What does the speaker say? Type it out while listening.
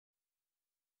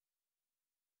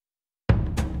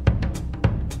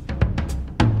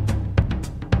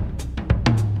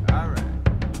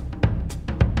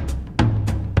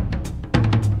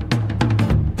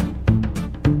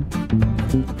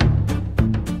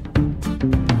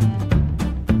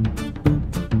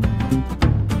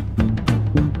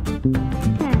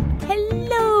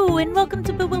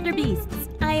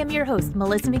host,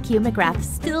 Melissa McCue-McGrath,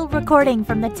 still recording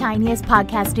from the tiniest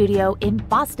podcast studio in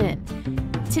Boston.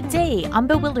 Today on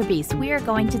Bewilderbeasts, we are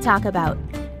going to talk about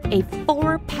a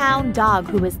 4-pound dog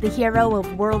who was the hero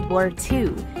of World War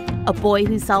II, a boy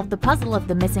who solved the puzzle of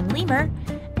the missing lemur,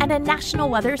 and a National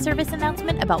Weather Service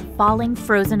announcement about falling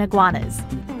frozen iguanas.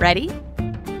 Ready?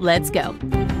 Let's go.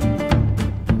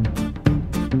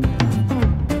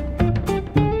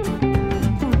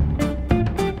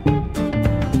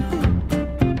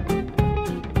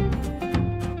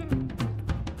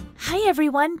 Hi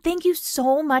everyone, thank you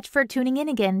so much for tuning in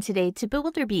again today to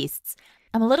Bewilderbeasts.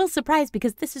 I'm a little surprised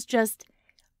because this is just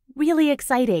really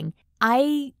exciting.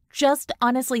 I just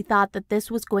honestly thought that this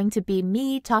was going to be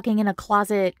me talking in a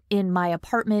closet in my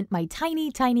apartment, my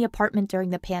tiny, tiny apartment during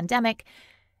the pandemic,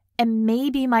 and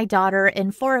maybe my daughter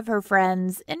and 4 of her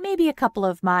friends and maybe a couple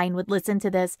of mine would listen to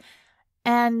this.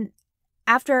 And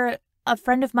after a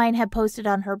friend of mine had posted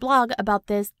on her blog about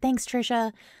this, thanks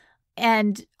Trisha,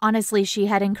 and honestly, she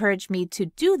had encouraged me to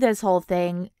do this whole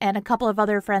thing, and a couple of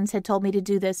other friends had told me to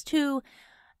do this too.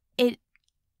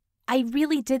 I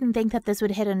really didn't think that this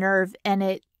would hit a nerve, and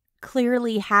it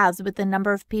clearly has with the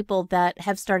number of people that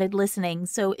have started listening.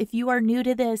 So if you are new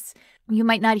to this, you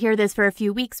might not hear this for a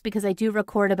few weeks because I do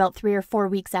record about 3 or 4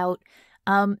 weeks out.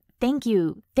 Thank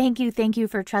you. Thank you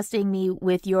for trusting me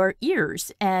with your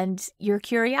ears and your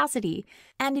curiosity.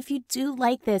 And if you do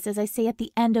like this, as I say at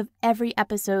the end of every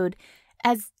episode,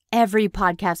 as every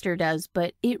podcaster does,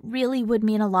 but it really would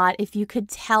mean a lot if you could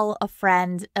tell a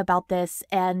friend about this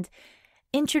and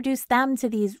introduce them to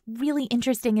these really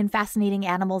interesting and fascinating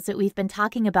animals that we've been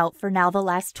talking about for now the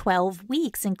last 12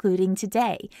 weeks, including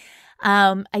today.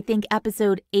 I think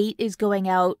episode 8 is going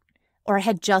out or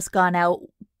had just gone out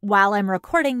while I'm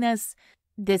recording this.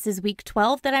 This is week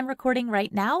 12 that I'm recording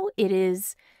right now. It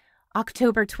is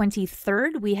October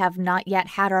 23rd. We have not yet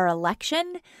had our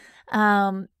election,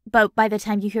 but by the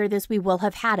time you hear this, we will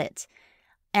have had it.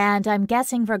 And I'm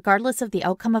guessing regardless of the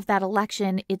outcome of that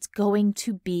election,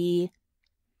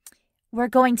 we're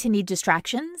going to need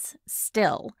distractions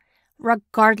still,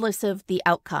 regardless of the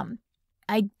outcome.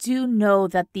 I do know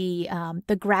that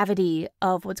the gravity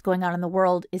of what's going on in the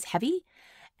world is heavy.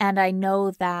 And I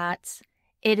know that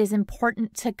it is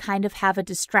important to kind of have a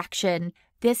distraction.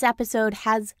 This episode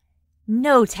has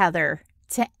no tether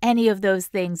to any of those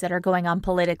things that are going on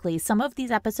politically. Some of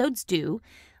these episodes do,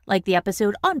 like the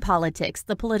episode on politics,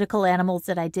 the political animals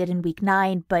that I did in week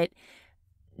 9, but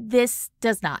this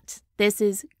does not. This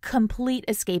is complete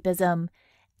escapism.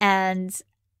 And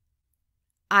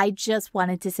I just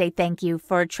wanted to say thank you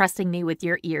for trusting me with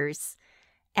your ears.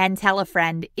 And tell a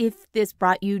friend if this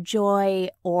brought you joy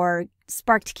or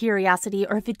sparked curiosity,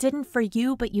 or if it didn't for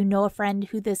you, but you know a friend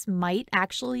who this might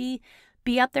actually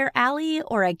be up their alley,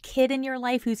 or a kid in your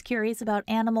life who's curious about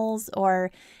animals,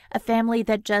 or a family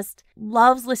that just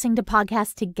loves listening to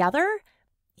podcasts together.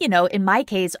 You know, in my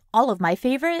case, all of my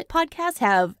favorite podcasts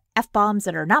have F-bombs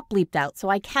that are not bleeped out, so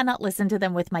I cannot listen to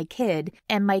them with my kid.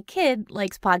 And my kid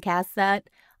likes podcasts that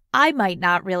I might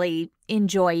not really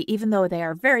enjoy, even though they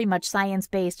are very much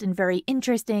science-based and very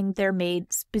interesting. They're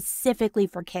made specifically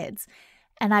for kids.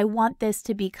 And I want this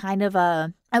to be kind of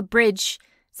a bridge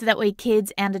so that way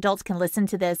kids and adults can listen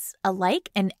to this alike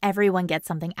and everyone gets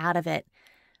something out of it.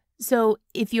 So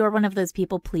if you're one of those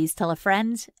people, please tell a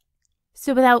friend.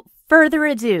 So without further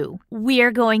ado, we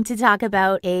are going to talk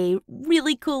about a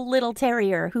really cool little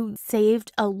terrier who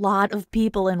saved a lot of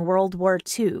people in World War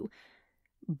II.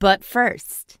 But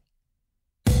first,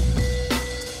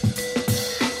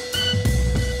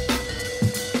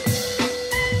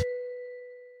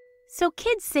 so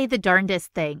kids say the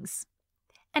darndest things.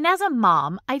 And as a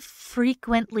mom, I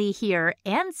frequently hear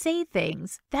and say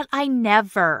things that I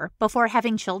never, before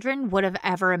having children, would have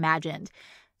ever imagined.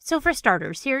 So for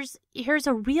starters, here's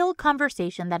a real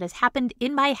conversation that has happened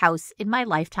in my house in my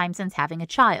lifetime since having a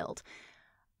child.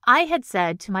 I had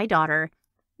said to my daughter,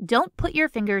 "Don't put your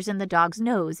fingers in the dog's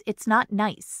nose. It's not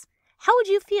nice. How would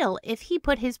you feel if he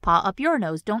put his paw up your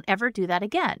nose? Don't ever do that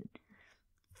again."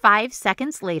 5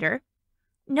 seconds later,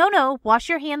 No, wash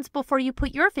your hands before you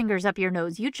put your fingers up your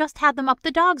nose. You just had them up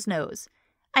the dog's nose.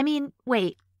 I mean,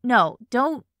 wait, no,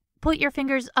 don't put your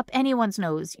fingers up anyone's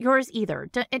nose, yours either.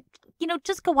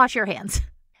 Just go wash your hands.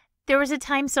 There was a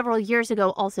time several years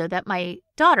ago also that my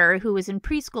daughter, who was in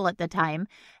preschool at the time,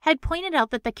 had pointed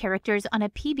out that the characters on a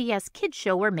PBS kids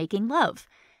show were making love.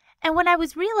 And when I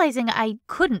was realizing I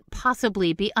couldn't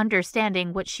possibly be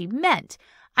understanding what she meant,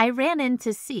 I ran in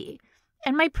to see.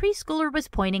 And my preschooler was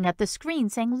pointing at the screen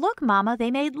saying, "Look, Mama,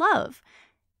 they made love."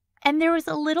 And there was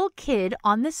a little kid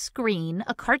on the screen,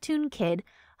 a cartoon kid,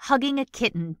 hugging a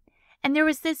kitten. And there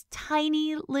was this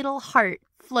tiny little heart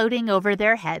floating over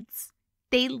their heads.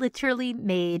 They literally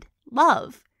made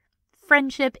love.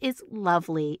 Friendship is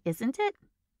lovely, isn't it?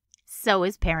 So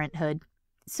is parenthood.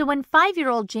 So when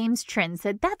 5-year-old James Trin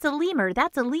said, that's a lemur,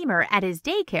 at his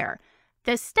daycare,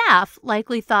 the staff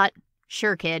likely thought,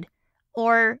 sure kid.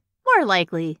 Or, more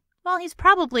likely, well, he's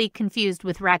probably confused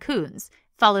with raccoons,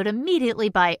 followed immediately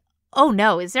by, oh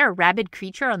no, is there a rabid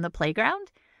creature on the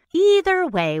playground? Either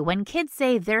way, when kids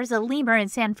say there's a lemur in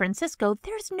San Francisco,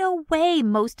 there's no way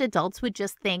most adults would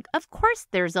just think, of course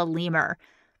there's a lemur.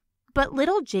 But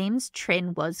little James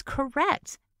Trin was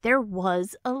correct. There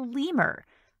was a lemur.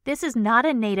 This is not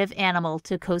a native animal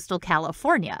to coastal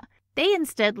California. They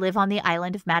instead live on the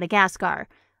island of Madagascar.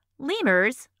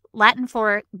 Lemurs, Latin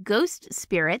for ghost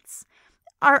spirits,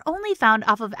 are only found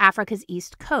off of Africa's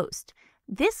east coast.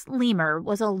 This lemur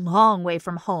was a long way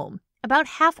from home, about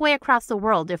halfway across the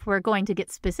world if we're going to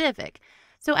get specific.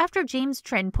 So after James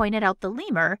Trin pointed out the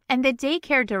lemur, and the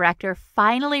daycare director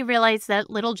finally realized that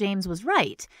little James was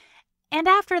right, and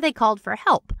after they called for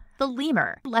help, the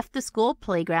lemur left the school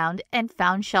playground and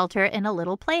found shelter in a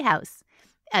little playhouse.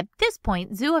 At this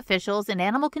point, zoo officials and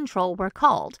animal control were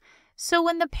called. So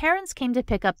when the parents came to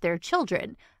pick up their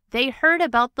children, they heard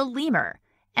about the lemur,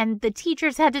 and the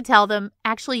teachers had to tell them,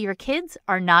 actually, your kids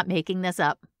are not making this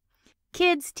up.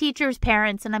 Kids, teachers,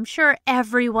 parents, and I'm sure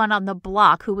everyone on the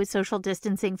block who was social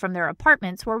distancing from their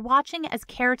apartments were watching as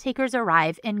caretakers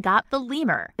arrived and got the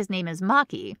lemur, his name is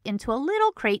Smoky, into a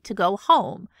little crate to go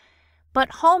home. But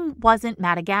home wasn't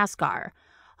Madagascar.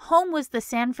 Home was the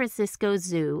San Francisco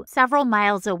Zoo, several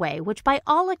miles away, which by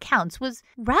all accounts was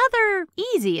rather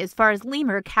easy as far as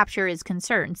lemur capture is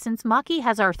concerned, since Smoky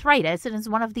has arthritis and is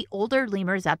one of the older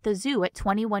lemurs at the zoo at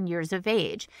 21 years of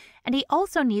age, and he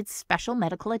also needs special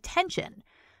medical attention.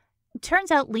 It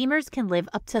turns out lemurs can live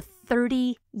up to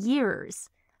 30 years.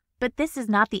 But this is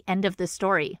not the end of the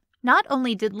story. Not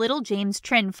only did little James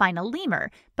Trin find a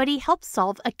lemur, but he helped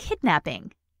solve a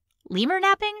kidnapping. Lemur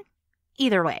napping?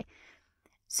 Either way.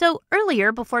 So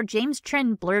earlier, before James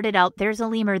Trin blurted out, there's a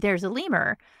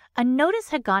lemur, a notice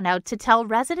had gone out to tell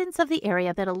residents of the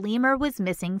area that a lemur was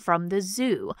missing from the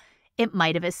zoo. It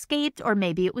might have escaped, or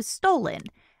maybe it was stolen.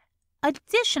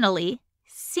 Additionally,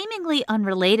 seemingly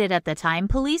unrelated at the time,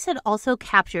 police had also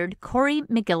captured Corey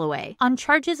McGilloway on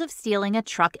charges of stealing a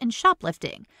truck and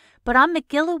shoplifting. But on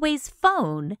McGilloway's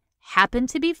phone happened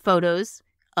to be photos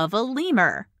of a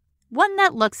lemur, one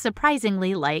that looks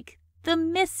surprisingly like the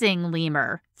missing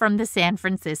lemur from the San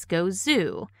Francisco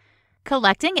Zoo.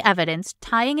 Collecting evidence,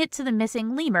 tying it to the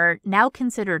missing lemur, now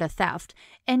considered a theft,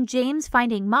 and James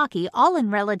finding Smoky all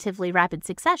in relatively rapid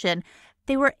succession,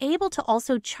 they were able to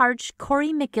also charge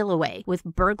Corey McGilloway with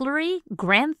burglary,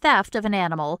 grand theft of an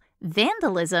animal,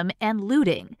 vandalism, and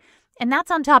looting. And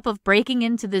that's on top of breaking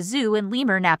into the zoo and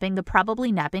lemur napping the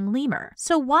probably napping lemur.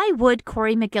 So why would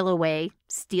Corey McGilloway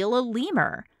steal a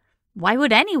lemur? Why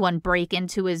would anyone break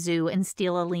into a zoo and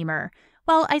steal a lemur?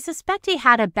 Well, I suspect he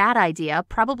had a bad idea,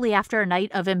 probably after a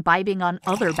night of imbibing on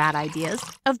other bad ideas,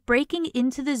 of breaking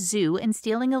into the zoo and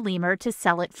stealing a lemur to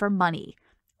sell it for money,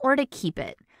 or to keep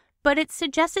it. But it's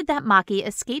suggested that Smoky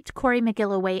escaped Corey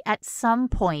McGilloway at some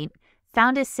point,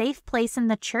 found a safe place in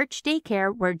the church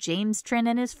daycare where James Trin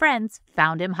and his friends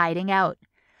found him hiding out.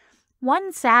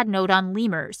 One sad note on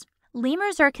lemurs.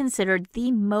 Lemurs are considered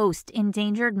the most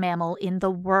endangered mammal in the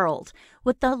world,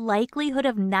 with the likelihood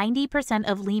of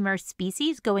 90% of lemur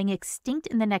species going extinct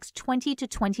in the next 20 to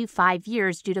 25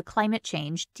 years due to climate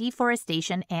change,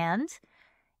 deforestation, and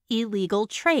illegal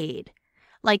trade.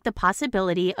 Like the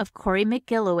possibility of Corey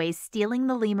McGilloway stealing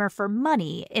the lemur for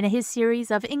money in his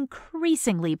series of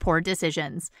increasingly poor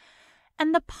decisions.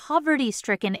 And the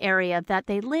poverty-stricken area that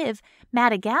they live,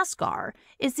 Madagascar,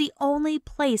 is the only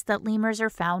place that lemurs are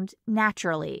found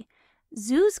naturally.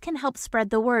 Zoos can help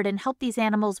spread the word and help these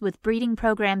animals with breeding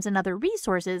programs and other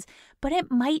resources, but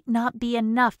it might not be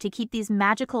enough to keep these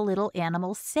magical little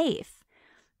animals safe.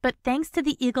 But thanks to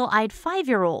the eagle-eyed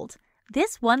 5-year-old,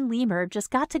 this one lemur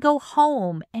just got to go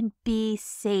home and be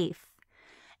safe.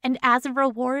 And as a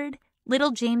reward,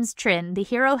 little James Trin, the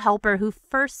hero helper who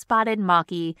first spotted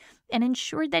Smoky and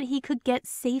ensured that he could get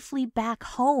safely back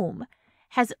home,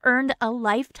 has earned a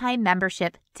lifetime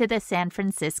membership to the San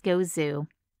Francisco Zoo.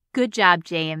 Good job,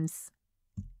 James.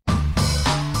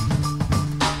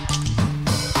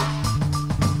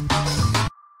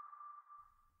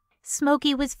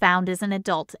 Smoky was found as an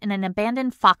adult in an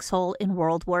abandoned foxhole in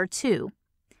World War II.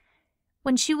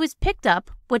 When she was picked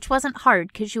up, which wasn't hard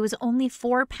because she was only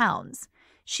 4 pounds,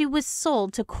 she was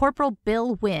sold to Corporal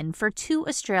Bill Wynn for £2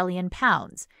 Australian.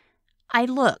 I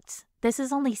looked. This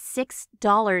is only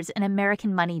 $6 in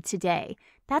American money today.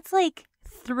 That's like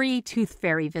 3 tooth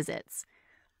fairy visits.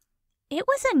 It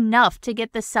was enough to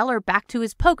get the seller back to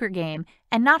his poker game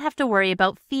and not have to worry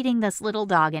about feeding this little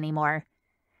dog anymore.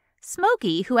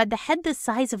 Smoky, who had the head the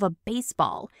size of a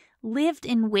baseball, lived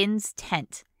in Wynn's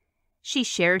tent. She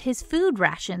shared his food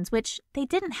rations, which they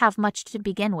didn't have much to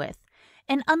begin with.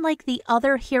 And unlike the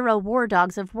other hero war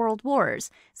dogs of world wars,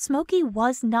 Smoky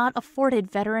was not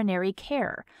afforded veterinary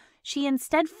care. She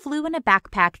instead flew in a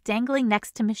backpack dangling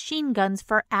next to machine guns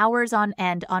for hours on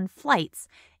end on flights,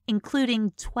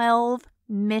 including 12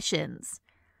 missions.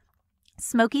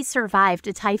 Smoky survived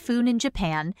a typhoon in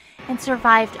Japan and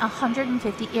survived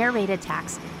 150 air raid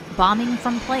attacks, bombing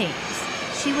from planes.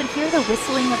 She would hear the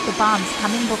whistling of the bombs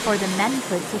coming before the men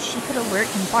could, so she could alert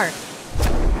and bark,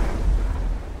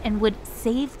 and would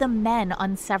save the men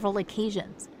on several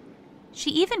occasions.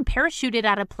 She even parachuted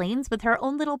out of planes with her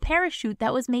own little parachute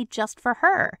that was made just for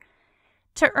her.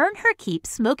 To earn her keep,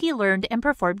 Smoky learned and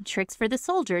performed tricks for the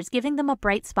soldiers, giving them a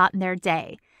bright spot in their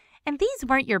day. And these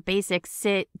weren't your basic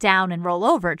sit, down, and roll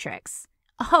over tricks.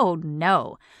 Oh,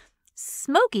 no.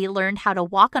 Smoky learned how to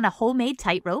walk on a homemade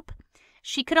tightrope.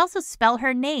 She could also spell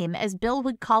her name, as Bill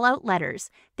would call out letters.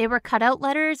 They were cut out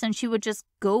letters, and she would just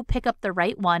go pick up the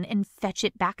right one and fetch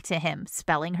it back to him,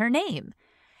 spelling her name.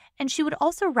 And she would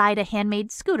also ride a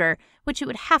handmade scooter, which it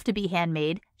would have to be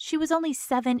handmade. She was only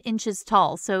 7 inches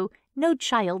tall, so no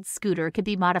child's scooter could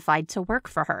be modified to work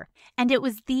for her. And it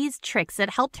was these tricks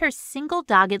that helped her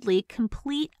single-doggedly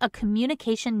complete a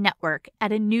communication network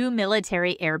at a new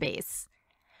military airbase.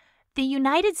 The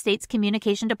United States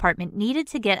Communication Department needed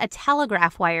to get a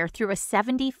telegraph wire through a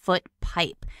 70-foot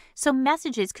pipe so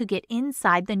messages could get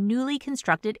inside the newly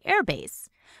constructed airbase.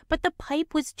 But the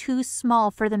pipe was too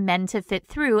small for the men to fit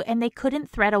through, and they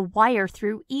couldn't thread a wire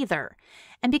through either.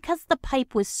 And because the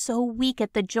pipe was so weak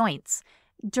at the joints,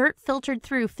 dirt filtered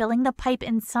through, filling the pipe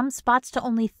in some spots to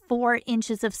only 4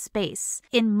 inches of space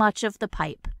in much of the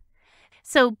pipe.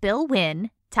 So Bill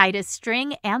Wynn tied a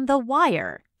string and the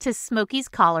wire to Smoky's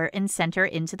collar and sent her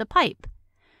into the pipe.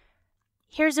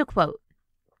 Here's a quote.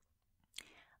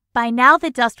 By now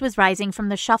the dust was rising from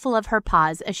the shuffle of her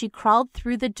paws as she crawled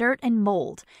through the dirt and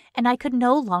mold, and I could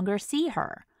no longer see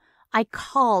her. I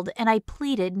called and I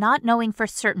pleaded, not knowing for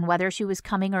certain whether she was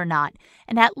coming or not,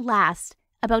 and at last,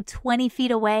 about 20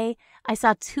 feet away, I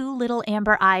saw 2 little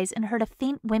amber eyes and heard a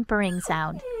faint whimpering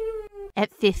sound.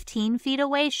 At 15 feet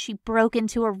away, she broke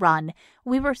into a run.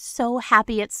 We were so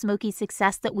happy at Smoky's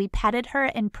success that we petted her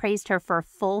and praised her for a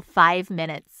full 5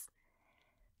 minutes.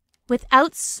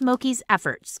 Without Smoky's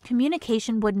efforts,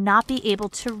 communication would not be able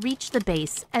to reach the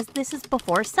base, as this is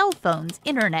before cell phones,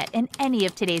 internet, and any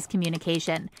of today's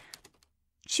communication.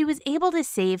 She was able to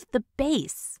save the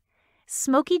base.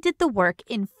 Smoky did the work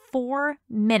in 4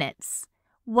 minutes.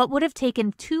 What would have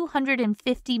taken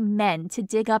 250 men to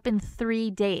dig up in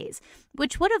 3 days,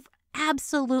 which would have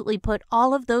absolutely put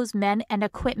all of those men and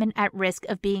equipment at risk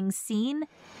of being seen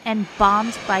and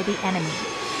bombed by the enemy.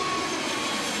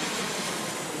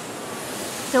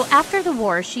 So after the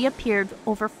war, she appeared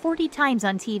over 40 times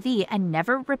on TV and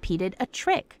never repeated a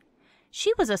trick.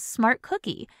 She was a smart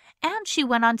cookie, and she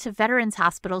went on to veterans'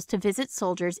 hospitals to visit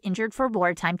soldiers injured for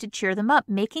wartime to cheer them up,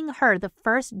 making her the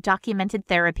first documented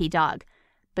therapy dog.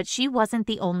 But she wasn't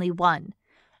the only one.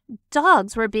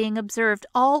 Dogs were being observed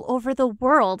all over the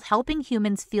world, helping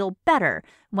humans feel better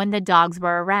when the dogs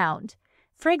were around.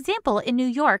 For example, in New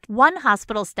York, one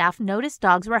hospital staff noticed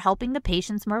dogs were helping the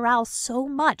patients' morale so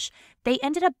much, they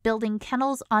ended up building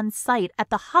kennels on site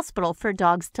at the hospital for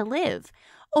dogs to live.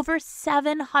 Over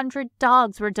 700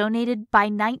 dogs were donated by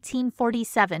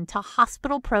 1947 to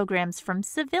hospital programs from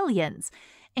civilians,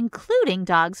 including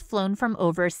dogs flown from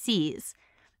overseas.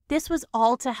 This was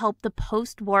all to help the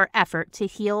post-war effort to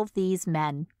heal these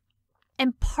men.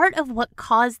 And part of what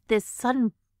caused this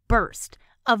sudden burst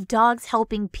of dogs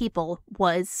helping people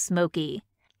was Smoky.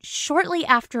 Shortly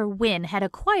after Wynn had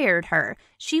acquired her,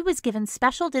 she was given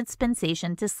special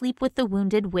dispensation to sleep with the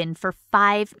wounded Wynn for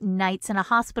 5 nights in a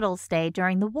hospital stay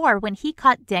during the war when he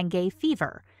caught dengue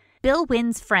fever. Bill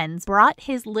Wynn's friends brought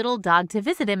his little dog to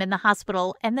visit him in the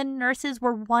hospital, and the nurses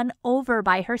were won over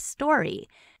by her story.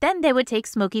 Then they would take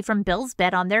Smoky from Bill's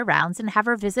bed on their rounds and have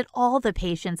her visit all the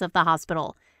patients of the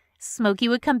hospital. Smoky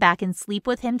would come back and sleep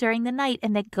with him during the night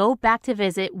and then go back to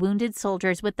visit wounded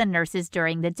soldiers with the nurses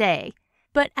during the day.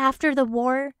 But after the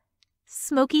war,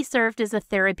 Smoky served as a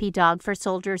therapy dog for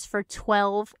soldiers for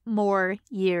 12 more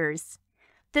years.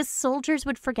 The soldiers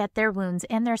would forget their wounds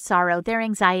and their sorrow, their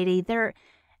anxiety, their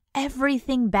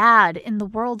everything bad in the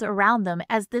world around them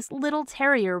as this little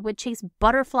terrier would chase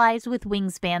butterflies with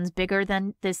wingspans bigger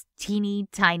than this teeny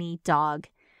tiny dog.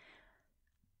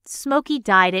 Smoky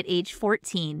died at age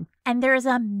 14, and there is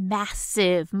a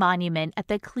massive monument at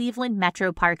the Cleveland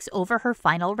Metro Parks over her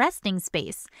final resting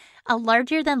space, a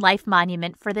larger-than-life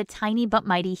monument for the tiny but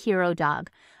mighty hero dog.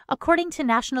 According to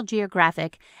National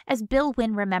Geographic, as Bill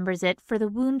Wynn remembers it, for the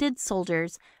wounded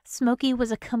soldiers, Smoky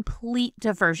was a complete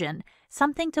diversion,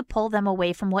 something to pull them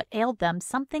away from what ailed them,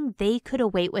 something they could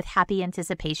await with happy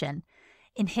anticipation.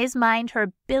 In his mind, her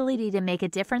ability to make a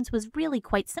difference was really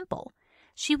quite simple.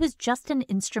 She was just an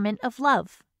instrument of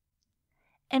love.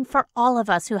 And for all of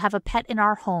us who have a pet in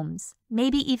our homes,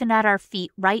 maybe even at our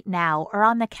feet right now or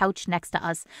on the couch next to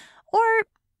us, or,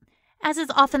 as is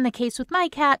often the case with my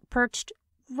cat, perched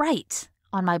right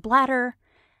on my bladder,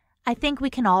 I think we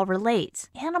can all relate.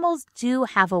 Animals do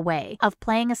have a way of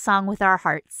playing a song with our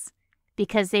hearts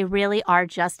because they really are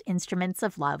just instruments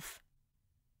of love.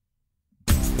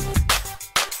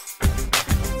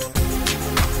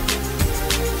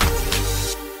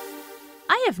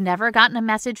 I have never gotten a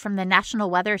message from the National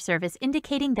Weather Service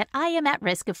indicating that I am at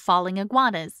risk of falling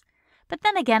iguanas. But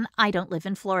then again, I don't live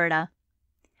in Florida.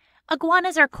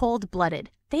 Iguanas are cold-blooded.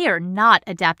 They are not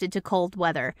adapted to cold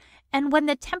weather, and when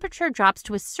the temperature drops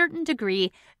to a certain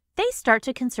degree, they start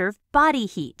to conserve body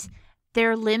heat.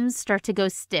 Their limbs start to go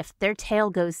stiff, their tail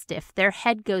goes stiff, their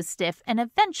head goes stiff, and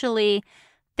eventually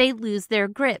they lose their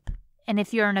grip. And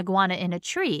if you're an iguana in a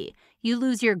tree, you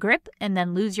lose your grip and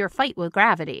then lose your fight with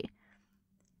gravity.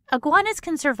 Iguanas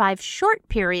can survive short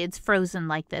periods frozen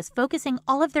like this, focusing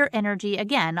all of their energy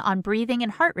again on breathing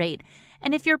and heart rate.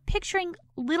 And if you're picturing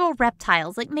little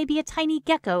reptiles, like maybe a tiny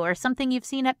gecko or something you've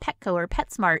seen at Petco or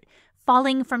PetSmart,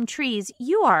 falling from trees,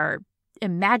 you are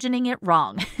imagining it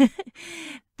wrong.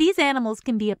 These animals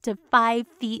can be up to 5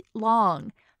 feet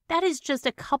long. That is just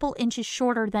a couple inches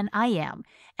shorter than I am.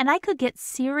 And I could get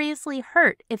seriously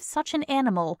hurt if such an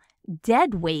animal,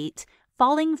 dead weight,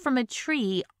 falling from a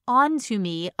tree onto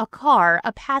me, a car,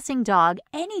 a passing dog,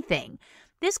 anything.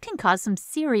 This can cause some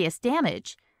serious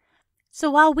damage. So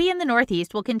while we in the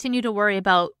Northeast will continue to worry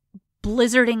about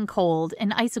blizzarding cold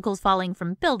and icicles falling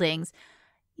from buildings,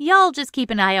 y'all just keep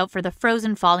an eye out for the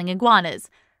frozen falling iguanas,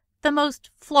 the most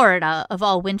Florida of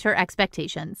all winter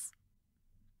expectations.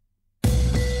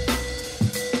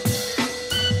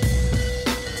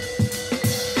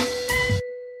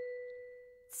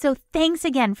 So thanks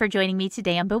again for joining me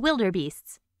today on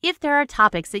Bewilderbeasts. If there are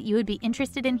topics that you would be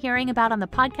interested in hearing about on the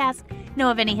podcast, know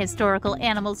of any historical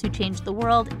animals who changed the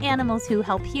world, animals who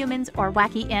help humans, or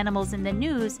wacky animals in the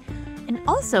news, and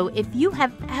also if you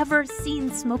have ever seen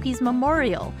Smoky's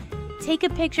memorial, take a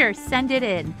picture, send it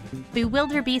in.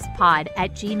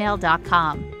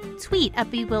 bewilderbeastspod@gmail.com. Tweet at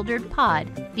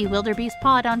bewilderedpod,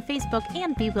 bewilderbeastspod on Facebook,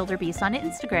 and bewilderbeast on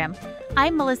Instagram.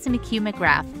 I'm Melissa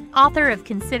McCue-McGrath, author of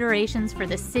Considerations for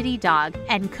the City Dog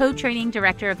and co-training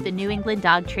director of the New England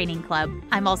Dog Training Club.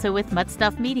 I'm also with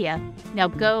Muttstuff Media. Now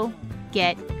go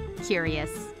get curious.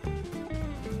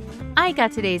 I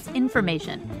got today's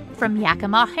information from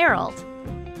Yakima Herald,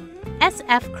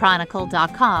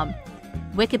 sfchronicle.com,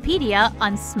 Wikipedia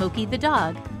on Smoky the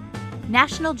Dog,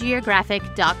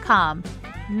 nationalgeographic.com,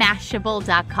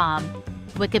 Mashable.com,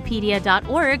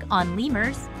 Wikipedia.org on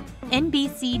lemurs,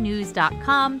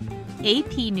 NBCnews.com,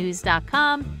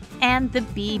 APnews.com, and the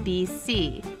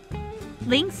BBC.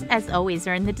 Links, as always,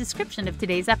 are in the description of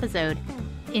today's episode.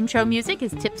 Intro music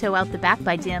is Tiptoe Out the Back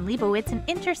by Dan Leibowitz, and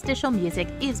interstitial music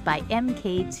is by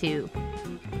MK2.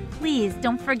 Please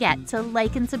don't forget to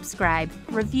like and subscribe,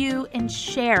 review, and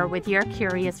share with your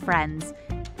curious friends.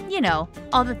 You know,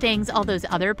 all the things all those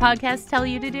other podcasts tell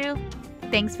you to do.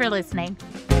 Thanks for listening.